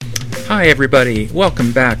Hi everybody,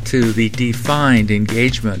 welcome back to the D.FINED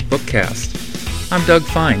Engagement BookCast. I'm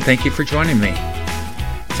D.FINED, thank you for joining me.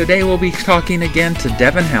 Today we'll be talking again to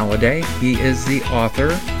Devin Halliday. He is the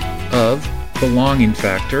author of Belonging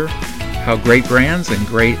Factor, How Great Brands and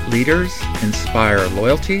Great Leaders Inspire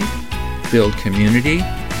Loyalty, Build Community,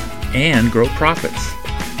 and Grow Profits.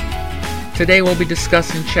 Today we'll be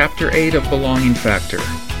discussing Chapter 8 of Belonging Factor.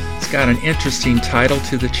 It's got an interesting title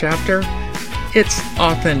to the chapter. It's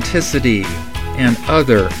Authenticity and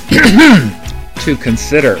Other to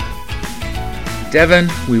Consider. Devin,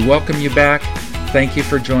 we welcome you back. Thank you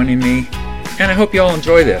for joining me, and I hope you all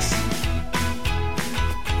enjoy this.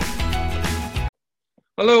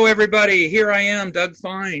 Hello, everybody. Here I am,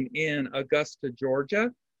 D.FINED, in Augusta, Georgia.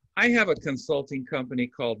 I have a consulting company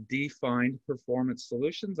called D.FINED Performance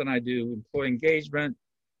Solutions, and I do employee engagement,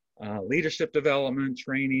 leadership development,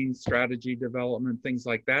 training, strategy development, things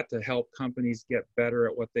like that to help companies get better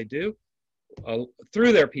at what they do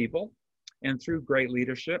through their people and through great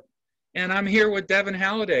leadership. And I'm here with Devin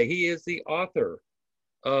Halliday. He is the author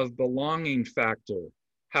of Belonging Factor,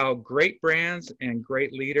 How Great Brands and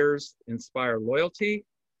Great Leaders Inspire Loyalty,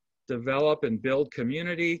 Develop and Build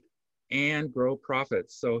Community, and Grow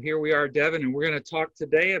Profits. So here we are, Devin, and we're going to talk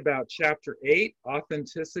today about Chapter 8,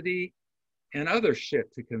 Authenticity and Other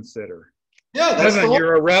Shit to Consider. Yeah, that's Devin,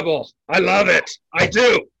 you're a rebel. I love it. I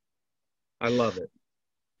do. I love it.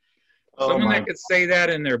 Someone that could say that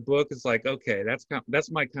in their book is like, okay,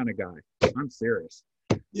 that's my kind of guy. I'm serious.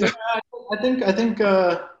 Yeah, I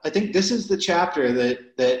think this is the chapter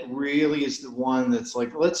that really is the one that's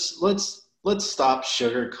like, let's stop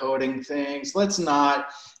sugarcoating things. Let's not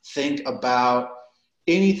think about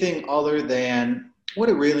anything other than what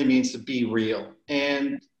it really means to be real.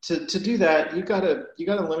 And to do that, you gotta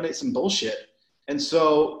eliminate some bullshit. And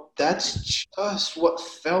so that's just what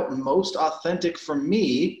felt most authentic for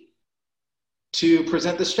me to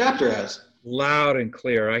present this chapter as. Loud and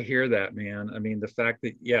clear. I hear that, man. I mean, the fact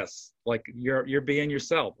that, yes, like you're being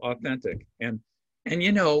yourself, authentic. And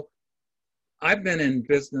you know, I've been in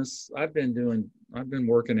business. I've been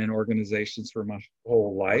working in organizations for my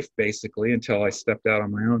whole life, basically, until I stepped out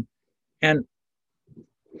on my own. And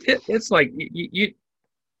it's like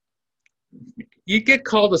you get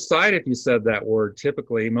called aside if you said that word.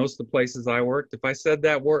 Typically, most of the places I worked, if I said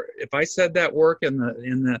that word in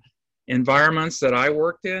the environments that I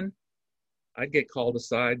worked in, I'd get called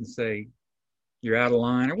aside and say, you're out of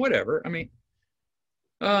line or whatever. I mean,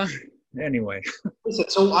 anyway. Listen,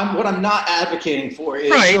 so what I'm not advocating for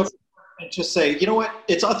is right. Just say, you know what?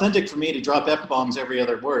 It's authentic for me to drop F-bombs every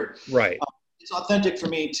other word. Right. It's authentic for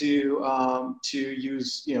me to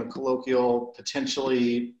use, colloquial,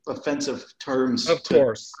 potentially offensive terms. Of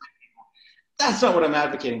course. That's not what I'm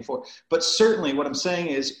advocating for. But certainly what I'm saying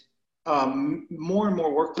is more and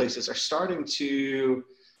more workplaces are starting to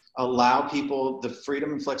allow people the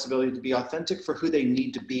freedom and flexibility to be authentic for who they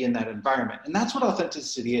need to be in that environment. And that's what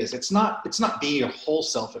authenticity is. It's not be your whole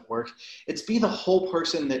self at work. It's be the whole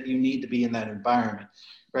person that you need to be in that environment,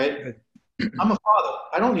 right? I'm a father.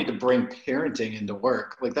 I don't need to bring parenting into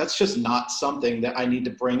work. Like, that's just not something that I need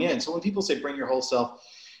to bring in. So when people say bring your whole self,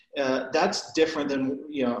 that's different than,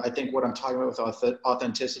 I think what I'm talking about with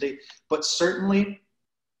authenticity. But certainly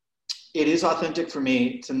it is authentic for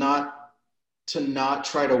me to not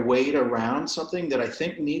try to wade around something that I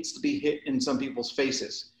think needs to be hit in some people's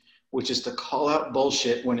faces, which is to call out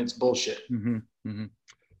bullshit when it's bullshit. Mm-hmm, mm-hmm.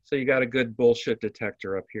 So you got a good bullshit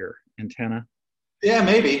detector up here, antenna? Yeah,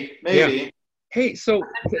 maybe. Yeah. Hey, so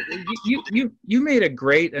you made a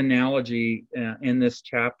great analogy in this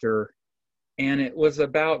chapter, and it was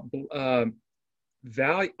about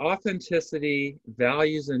authenticity,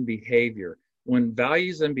 values, and behavior. When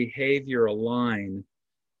values and behavior align,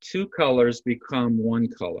 two colors become one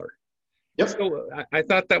color. Yep. So I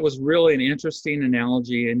thought that was really an interesting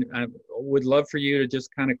analogy, and I would love for you to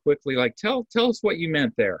just kind of quickly tell us what you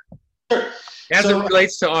meant there. Sure. As it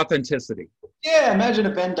relates to authenticity. Yeah, imagine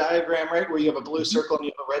a Venn diagram, right, where you have a blue circle and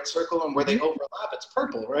you have a red circle, and where they overlap, it's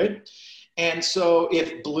purple, right? And so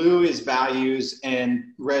if blue is values and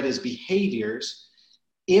red is behaviors,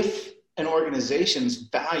 if an organization's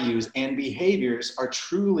values and behaviors are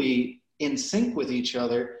truly in sync with each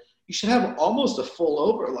other, you should have almost a full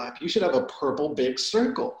overlap. You should have a purple big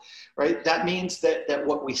circle, right? That means that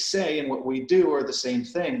what we say and what we do are the same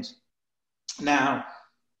things. Now,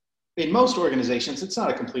 in most organizations, it's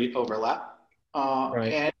not a complete overlap.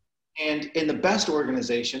 Right. And in the best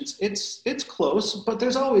organizations, it's close, but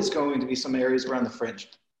there's always going to be some areas around the fringe.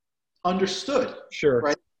 Understood. Sure.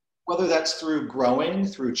 Right? whether that's through growing,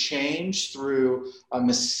 through change, through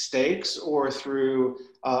mistakes, or through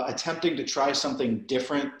attempting to try something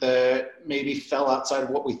different that maybe fell outside of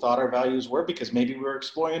what we thought our values were because maybe we were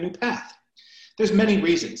exploring a new path. There's many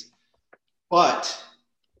reasons, but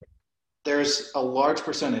there's a large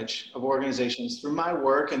percentage of organizations through my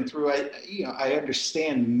work and through, I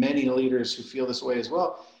understand many leaders who feel this way as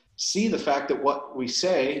well, see the fact that what we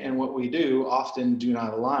say and what we do often do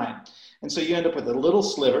not align. And so you end up with a little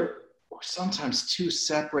sliver or sometimes two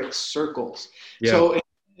separate circles. Yeah. So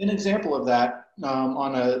an example of that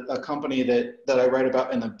on a company that I write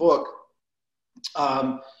about in the book,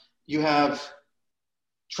 you have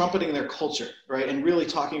trumpeting their culture, right? And really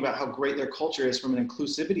talking about how great their culture is from an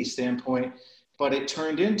inclusivity standpoint, but it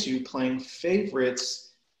turned into playing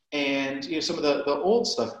favorites and some of the old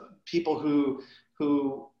stuff, people who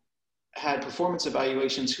had performance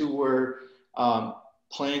evaluations who were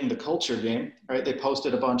playing the culture game, right? They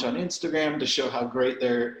posted a bunch on Instagram to show how great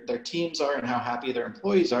their teams are and how happy their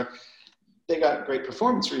employees are. They got great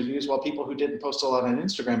performance reviews, while people who didn't post a lot on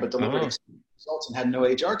Instagram but delivered results and had no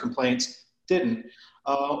HR complaints didn't.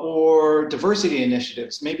 Or diversity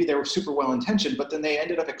initiatives. Maybe they were super well intentioned, but then they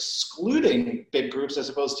ended up excluding big groups as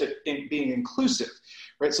opposed to being inclusive,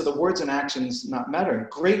 right? So the words and actions not mattering.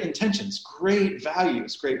 Great intentions, great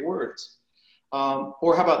values, great words.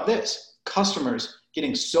 Or how about this? Customers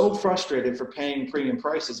getting so frustrated for paying premium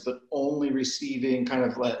prices, but only receiving kind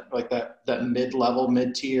of like that mid-level,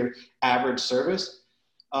 mid-tier average service.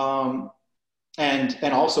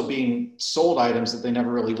 And also being sold items that they never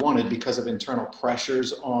really wanted because of internal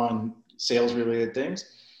pressures on sales-related things.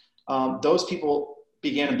 Those people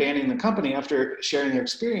began abandoning the company after sharing their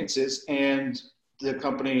experiences, and the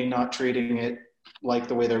company not treating it like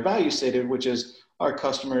the way their values stated, which is our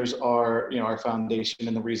customers are, our foundation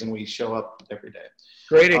and the reason we show up every day.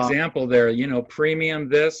 Great example there. Premium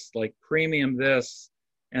this,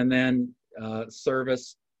 and then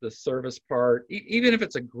service. The service part, even if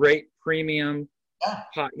it's a great premium,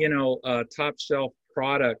 top shelf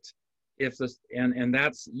product, if this and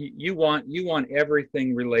that's you want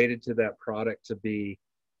everything related to that product to be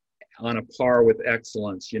on a par with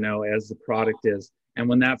excellence, as the product is. And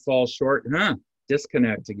when that falls short,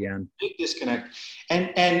 disconnect again. Big disconnect,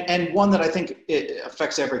 and one that I think it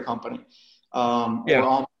affects every company, or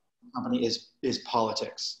all company is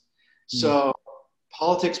politics. So.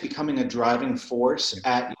 Politics becoming a driving force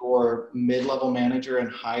at your mid-level manager and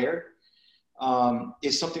higher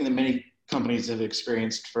is something that many companies have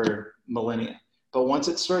experienced for millennia. But once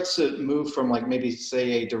it starts to move from maybe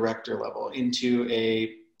say a director level into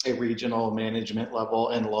a regional management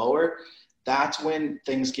level and lower, that's when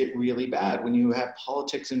things get really bad, when you have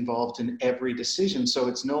politics involved in every decision. So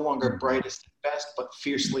it's no longer brightest and best, but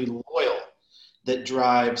fiercely loyal that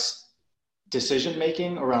drives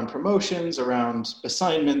decision-making around promotions, around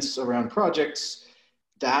assignments, around projects.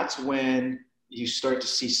 That's when you start to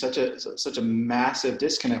see such a massive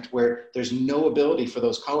disconnect where there's no ability for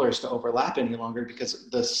those colors to overlap any longer because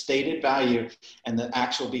the stated value and the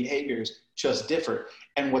actual behaviors just differ.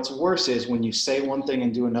 And what's worse is when you say one thing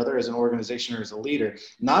and do another as an organization or as a leader,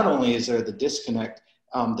 not only is there the disconnect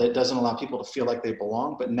that doesn't allow people to feel like they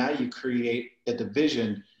belong, but now you create a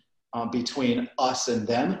division between us and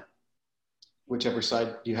them, whichever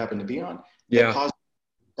side you happen to be on, that causes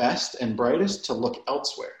the best and brightest to look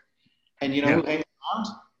elsewhere. And who hangs around?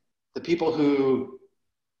 The people who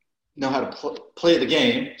know how to play the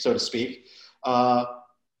game, so to speak,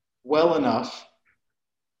 well enough,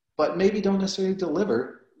 but maybe don't necessarily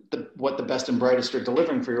deliver what the best and brightest are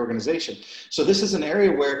delivering for your organization. So this is an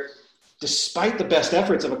area where, despite the best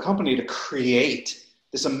efforts of a company to create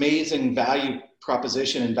this amazing value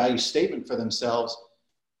proposition and value statement for themselves,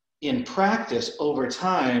 in practice, over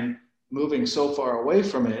time, moving so far away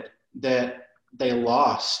from it that they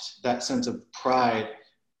lost that sense of pride,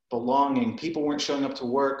 belonging. People weren't showing up to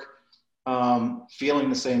work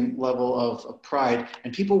feeling the same level of pride,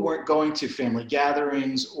 and people weren't going to family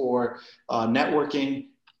gatherings or networking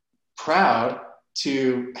proud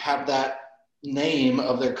to have that name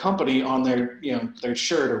of their company on their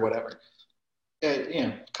shirt or whatever.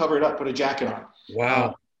 Cover it up, put a jacket on.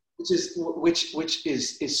 Wow. Which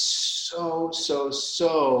is so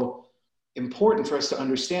important for us to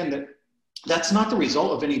understand that that's not the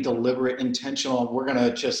result of any deliberate, intentional, we're going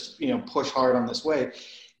to just, push hard on this way.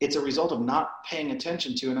 It's a result of not paying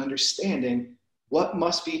attention to and understanding what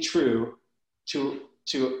must be true to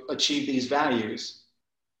achieve these values.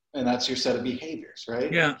 And that's your set of behaviors,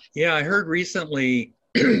 right? Yeah. I heard recently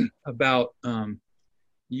about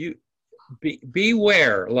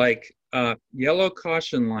beware, yellow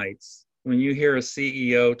caution lights when you hear a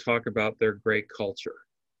CEO talk about their great culture.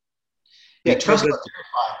 Yeah, because trust but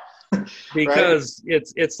verify. because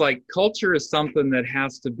it's like culture is something that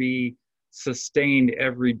has to be sustained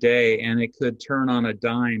every day, and it could turn on a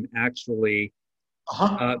dime actually,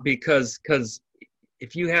 because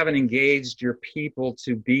if you haven't engaged your people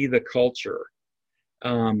to be the culture,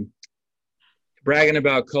 bragging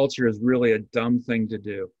about culture is really a dumb thing to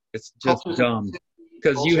do. It's just dumb,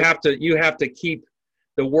 because you have to keep,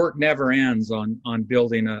 the work never ends on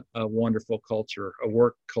building a wonderful culture, a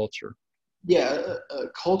work culture. Yeah,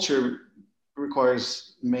 culture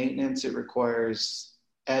requires maintenance. It requires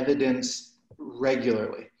evidence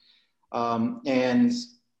regularly, and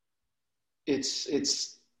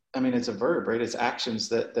it's I mean, it's a verb, right? It's actions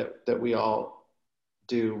that we all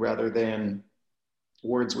do rather than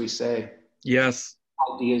words we say. Yes.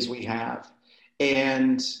 Ideas we have.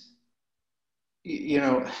 And, you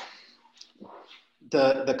know,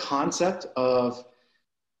 the concept of,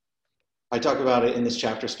 I talk about it in this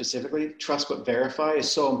chapter specifically, trust but verify is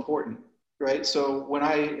so important, right? So when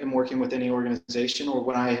I am working with any organization, or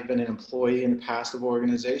when I have been an employee in the past of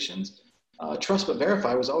organizations, trust but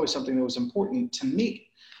verify was always something that was important to me.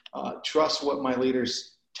 Trust what my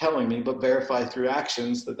leader's telling me, but verify through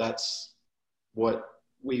actions that that's what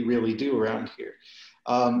we really do around here.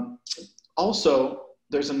 Also,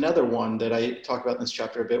 there's another one that I talk about in this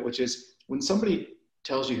chapter a bit, which is when somebody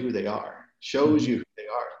tells you who they are, shows you who they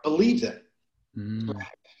are, believe them. Right?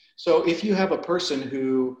 So if you have a person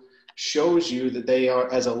who shows you that they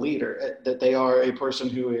are, as a leader, that they are a person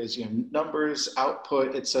who is, numbers,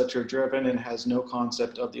 output, etc., driven, and has no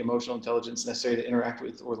concept of the emotional intelligence necessary to interact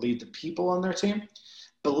with or lead the people on their team,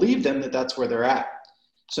 believe them that that's where they're at.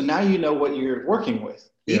 So now you know what you're working with.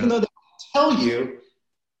 Yeah. Even though they tell you,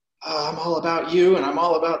 I'm all about you, and I'm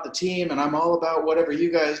all about the team, and I'm all about whatever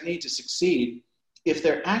you guys need to succeed. If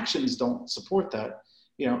their actions don't support that,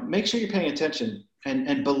 make sure you're paying attention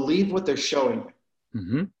and believe what they're showing you.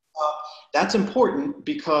 Mm-hmm. That's important,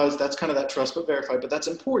 because that's kind of that trust but verify, but that's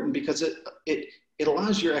important because it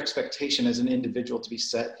allows your expectation as an individual to be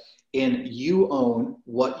set in, you own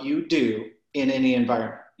what you do in any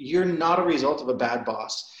environment. You're not a result of a bad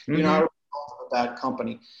boss. Mm-hmm. You're not a result of a bad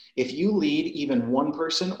company. If you lead even one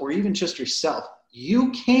person, or even just yourself,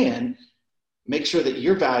 you can make sure that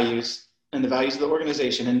your values and the values of the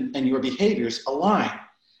organization and your behaviors align,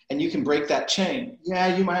 and you can break that chain.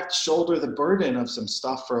 Yeah, you might have to shoulder the burden of some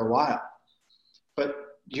stuff for a while,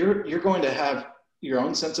 but you're going to have your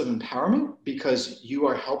own sense of empowerment because you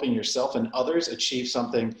are helping yourself and others achieve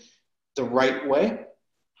something the right way.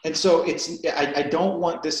 And so I don't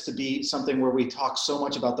want this to be something where we talk so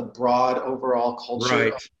much about the broad overall culture,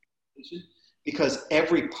 right, because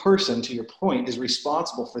every person, to your point, is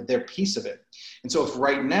responsible for their piece of it. And so if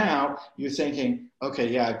right now you're thinking, okay,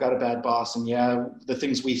 yeah, I've got a bad boss, and yeah, the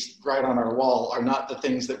things we write on our wall are not the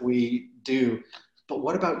things that we do, but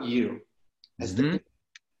what about you?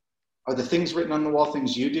 Are the things written on the wall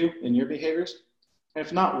things you do in your behaviors? And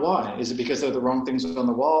if not, why? Is it because they're the wrong things on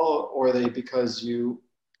the wall, or are they because you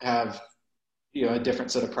have a different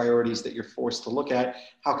set of priorities that you're forced to look at?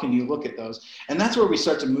 How can you look at those? And that's where we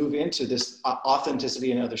start to move into this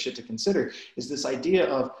authenticity and other shit to consider, is this idea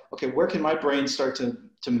of, okay, where can my brain start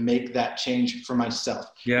to make that change for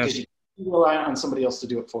myself? Yes. Because you rely on somebody else to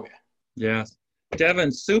do it for you. Yes.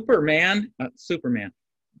 Devin, Superman.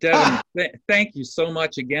 Devin, thank you so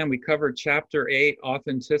much again. We covered chapter 8,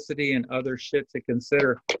 authenticity and other shit to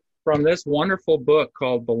consider, from this wonderful book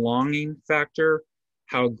called Belonging Factor: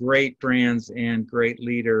 How Great Brands and Great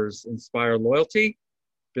Leaders Inspire Loyalty,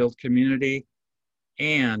 Build Community,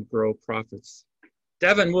 and Grow Profits.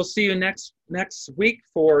 Devin, we'll see you next week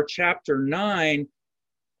for Chapter 9,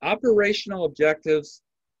 Operational Objectives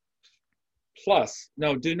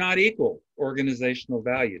do not equal organizational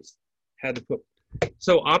values.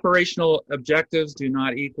 So operational objectives do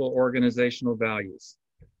not equal organizational values.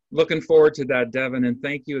 Looking forward to that, Devin, and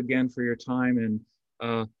thank you again for your time.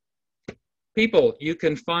 And people, you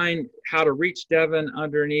can find how to reach Devin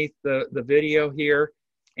underneath the video here,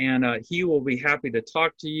 and he will be happy to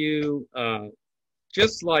talk to you,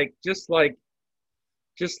 just like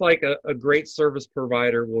a great service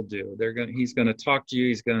provider will do. He's going to talk to you.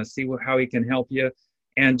 He's going to see how he can help you,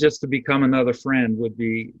 and just to become another friend would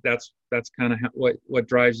be that's kind of what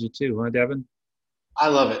drives you too, huh, Devin? I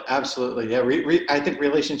love it. Absolutely. Yeah. I think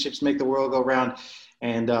relationships make the world go round.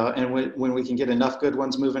 And when we can get enough good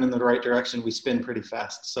ones moving in the right direction, we spin pretty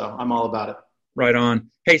fast. So I'm all about it. Right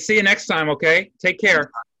on. Hey, see you next time, okay? Take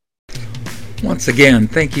care. Once again,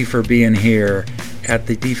 thank you for being here at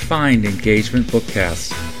the Defined Engagement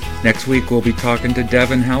BookCast. Next week, we'll be talking to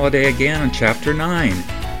Devin Halliday again on Chapter 9.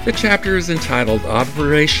 The chapter is entitled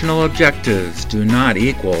Operational Objectives Do Not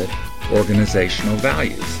Equal organizational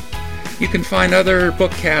values. You can find other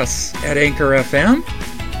bookcasts at Anchor FM,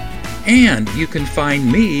 and you can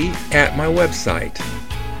find me at my website,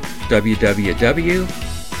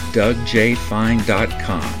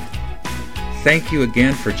 www.dougjfine.com. Thank you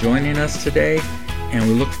again for joining us today, and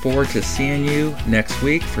we look forward to seeing you next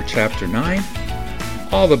week for Chapter 9.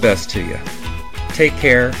 All the best to you. Take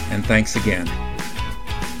care, and thanks again.